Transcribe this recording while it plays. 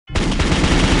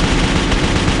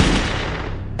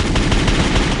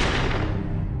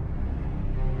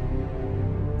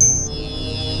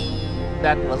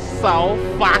That was so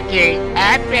fucking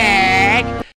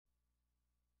epic!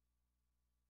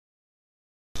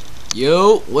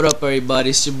 Yo, what up everybody?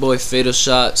 It's your boy Fatal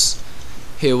Shots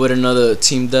here with another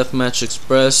Team Deathmatch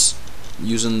Express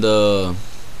using the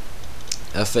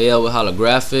FAL with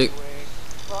holographic.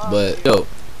 But yo,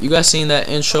 you guys seen that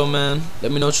intro, man?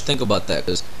 Let me know what you think about that,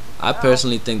 cause I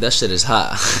personally think that shit is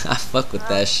hot. I fuck with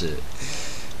that shit.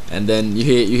 And then you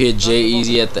hear Jay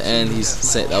Easy at the end.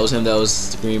 That was him that was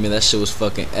screaming. That shit was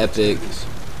fucking epic.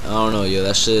 I don't know, yo.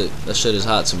 That shit is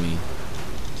hot to me.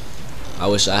 I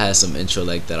wish I had some intro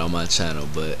like that on my channel,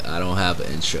 but I don't have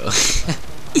an intro.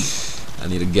 I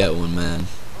need to get one, man.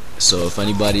 So if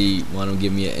anybody want to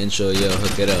give me an intro, yo,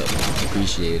 hook it up.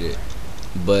 Appreciate it.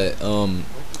 But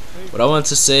what I want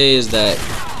to say is that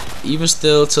even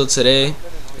still till today,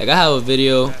 like I have a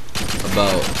video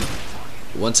about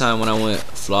one time when I went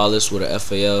flawless with a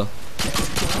FAL,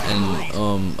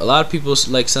 and a lot of people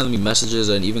like sending me messages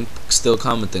and even still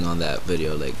commenting on that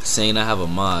video, like saying I have a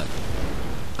mod.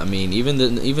 I mean, even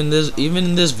in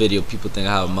this video, people think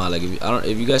I have a mod. Like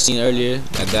if you guys seen earlier,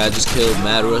 that guy just killed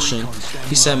Mad Russian.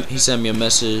 He sent me a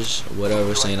message, or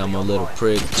whatever, saying I'm a little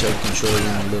prick, turret controlling,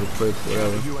 a little prick,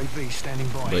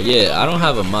 whatever. But yeah, I don't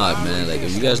have a mod, man. Like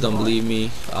if you guys don't believe me,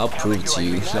 I'll prove it to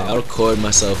you. Like I'll record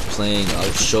myself playing.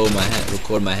 I'll show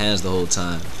record my hands the whole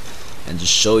time, and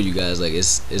just show you guys like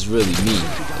it's really me.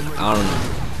 Like, I don't know.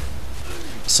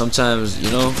 Sometimes,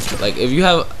 you know, like if you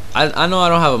have. I know I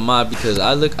don't have a mod because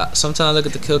sometimes I look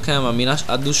at the kill cam. I mean,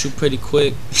 I do shoot pretty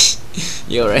quick.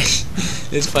 Yo, right?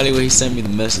 It's funny when he sent me the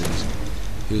message.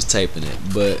 He was typing it.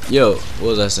 But yo, what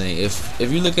was I saying? If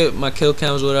you look at my kill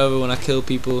cams or whatever when I kill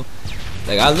people,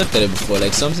 like I looked at it before.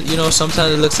 Like sometimes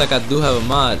it looks like I do have a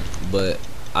mod, but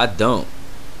I don't.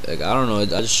 Like I don't know.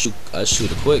 I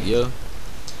shoot it quick, yo.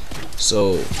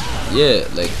 So yeah,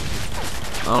 like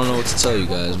I don't know what to tell you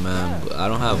guys, man. But I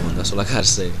don't have one. That's all I gotta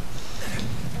say.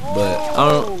 But I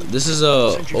don't. This is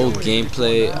a old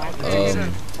gameplay.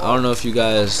 I don't know if you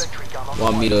guys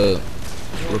want me to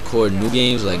record new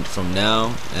games like from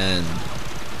now and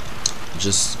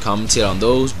just commentate on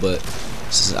those. But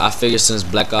I figure since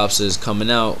Black Ops is coming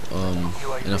out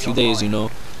in a few days, you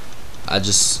know, I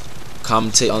just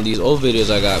commentate on these old videos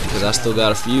I got because I still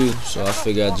got a few. So I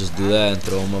figure I'd just do that and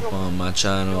throw them up on my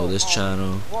channel, this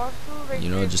channel. You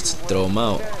know, just to throw them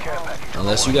out.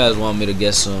 Unless you guys want me to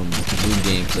get some new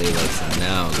gameplay like from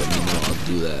now, let me know. I'll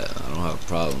do that. I don't have a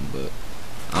problem, but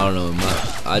I don't know.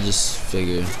 I just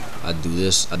figure I do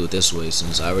it this way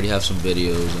since I already have some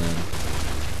videos,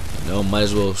 and you know, might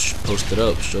as well post it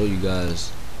up, show you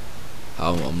guys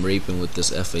how I'm raping with this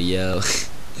FAL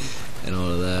and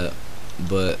all of that.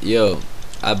 But yo,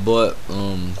 I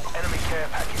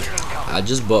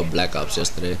just bought Black Ops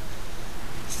yesterday.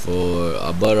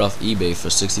 I bought it off eBay for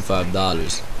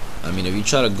 $65. I mean, if you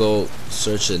try to go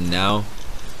search it now,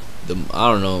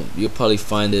 I don't know, you'll probably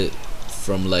find it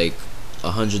from like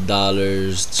 $100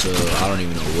 to I don't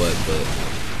even know what.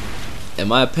 But in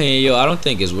my opinion, yo, I don't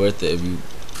think it's worth it if you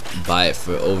buy it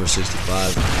for over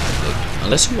 65. Like,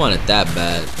 unless you want it that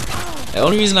bad. The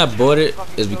only reason I bought it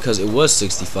is because it was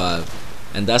 65.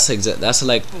 And that's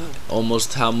like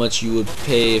almost how much you would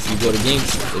pay if you go to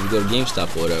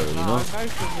GameStop or whatever, you know.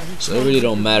 So it really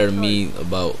don't matter to me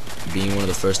about being one of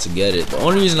the first to get it. The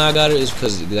only reason I got it is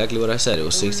because exactly what I said. It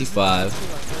was 65,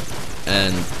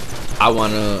 and I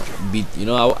wanna be, you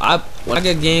know, when I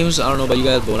get games, I don't know about you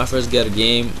guys, but when I first get a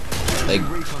game, like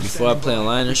before I play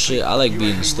online and shit, I like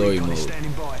being in story mode,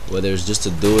 whether it's just to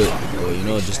do it or you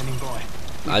know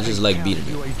I just like beating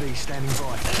it.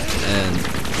 And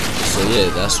so yeah,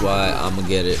 that's why I'm gonna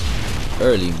get it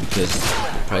early because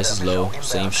the price is low.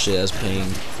 Same shit as paying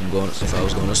if I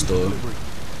was going to a store.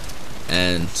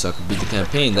 And so I could beat the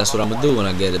campaign. That's what I'm gonna do when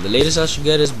I get it. The latest I should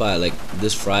get is by like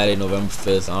this Friday, November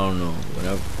 5th. I don't know.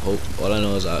 Whenever. All I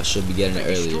know is I should be getting it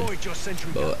earlier.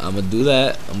 But I'm gonna do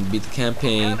that. I'm gonna beat the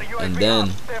campaign, and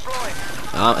then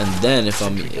if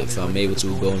I'm able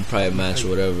to go in private match or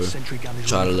whatever,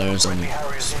 try to learn some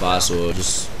spots or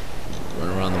just run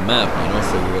around the map, you know,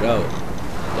 figure it out,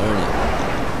 learn it.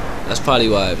 That's probably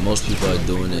why most people are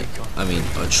doing it. I mean,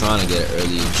 are trying to get it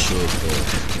early and short, but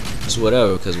it's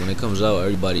whatever. Because when it comes out,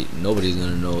 nobody's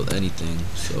gonna know anything.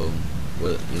 So,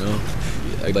 you know,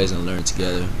 everybody's gonna learn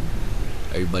together.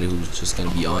 Everybody who's just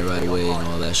gonna be on right away and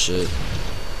all that shit.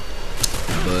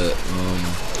 But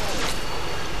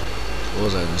what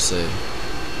was I gonna say?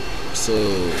 So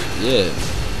yeah,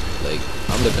 like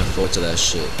I'm looking forward to that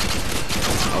shit.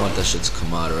 I want that shit to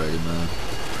come out already, man.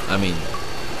 I mean,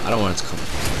 I don't want it to come.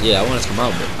 Yeah, I want it to come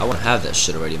out, but I want to have that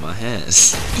shit already in my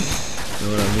hands. You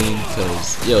know what I mean?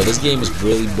 Because yo, this game is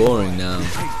really boring now.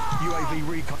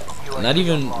 not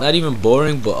even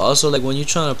boring, but also like when you're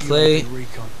trying to play,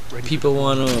 people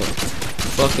wanna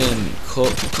fucking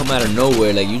come out of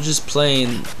nowhere. Like you just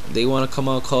playing, they wanna come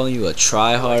out calling you a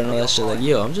tryhard and all that shit. Like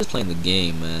yo, I'm just playing the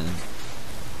game, man.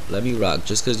 Let me rock.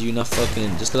 Just cause I'm fucking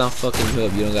you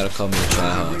up, you don't gotta call me a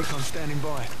tryhard.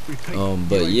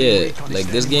 But yeah, like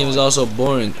this game is also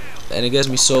boring, and it gets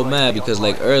me so mad because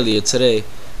like earlier today,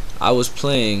 I was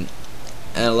playing,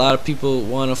 and a lot of people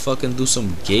wanna fucking do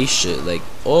some gay shit. Like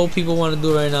all people wanna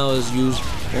do right now is use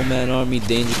one man army,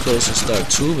 danger close, and start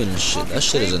tubing and shit. That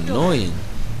shit is annoying.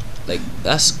 Like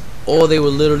that's all they were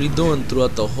literally doing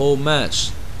throughout the whole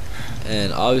match.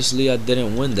 And obviously I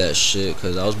didn't win that shit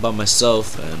because I was by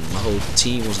myself and my whole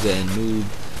team was getting noob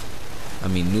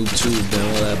tubed and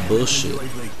all that bullshit.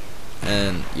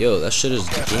 And yo, that shit is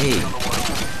gay.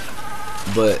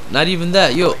 But not even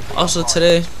that, yo. Also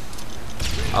today,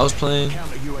 I was playing.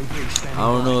 I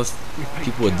don't know if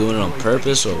people were doing it on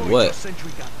purpose or what,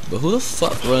 but who the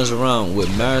fuck runs around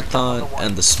with marathon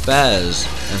and the spaz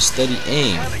and steady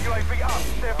aim?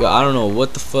 Yo, I don't know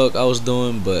what the fuck I was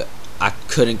doing, but I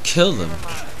couldn't kill them.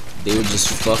 They were just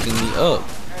fucking me up.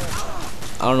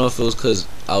 I don't know if it was because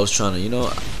I was trying to, you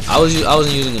know, I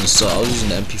wasn't using an assault. I was using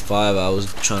the MP5. I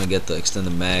was trying to get the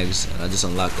extended mags, and I just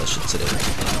unlocked that shit today.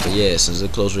 But yeah, since it's a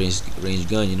close range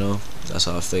gun, you know, that's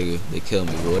how I figured they kill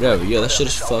me. But whatever. Yeah, that shit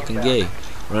is fucking gay.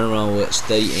 Running around with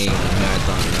steady aim and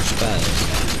marathon and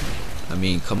spaz. I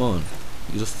mean, come on.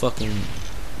 Use a fucking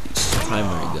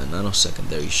primary gun, not no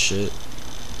secondary shit.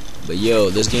 But yo,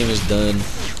 this game is done.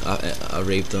 I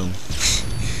raped them.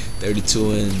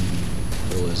 32 and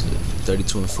what was it?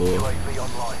 32 and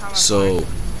 4. So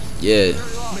yeah,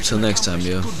 till next time,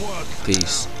 yo.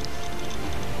 Peace.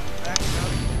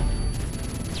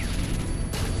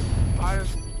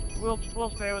 We'll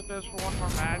stay with this for one more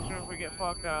match, and if we get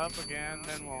fucked up again,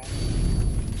 then we'll.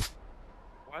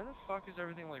 Why the fuck is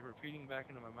everything like repeating back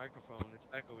into my microphone? It's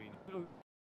echoing.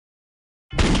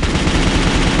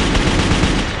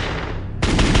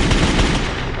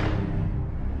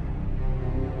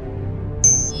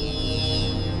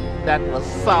 That was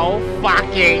so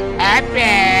fucking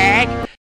epic!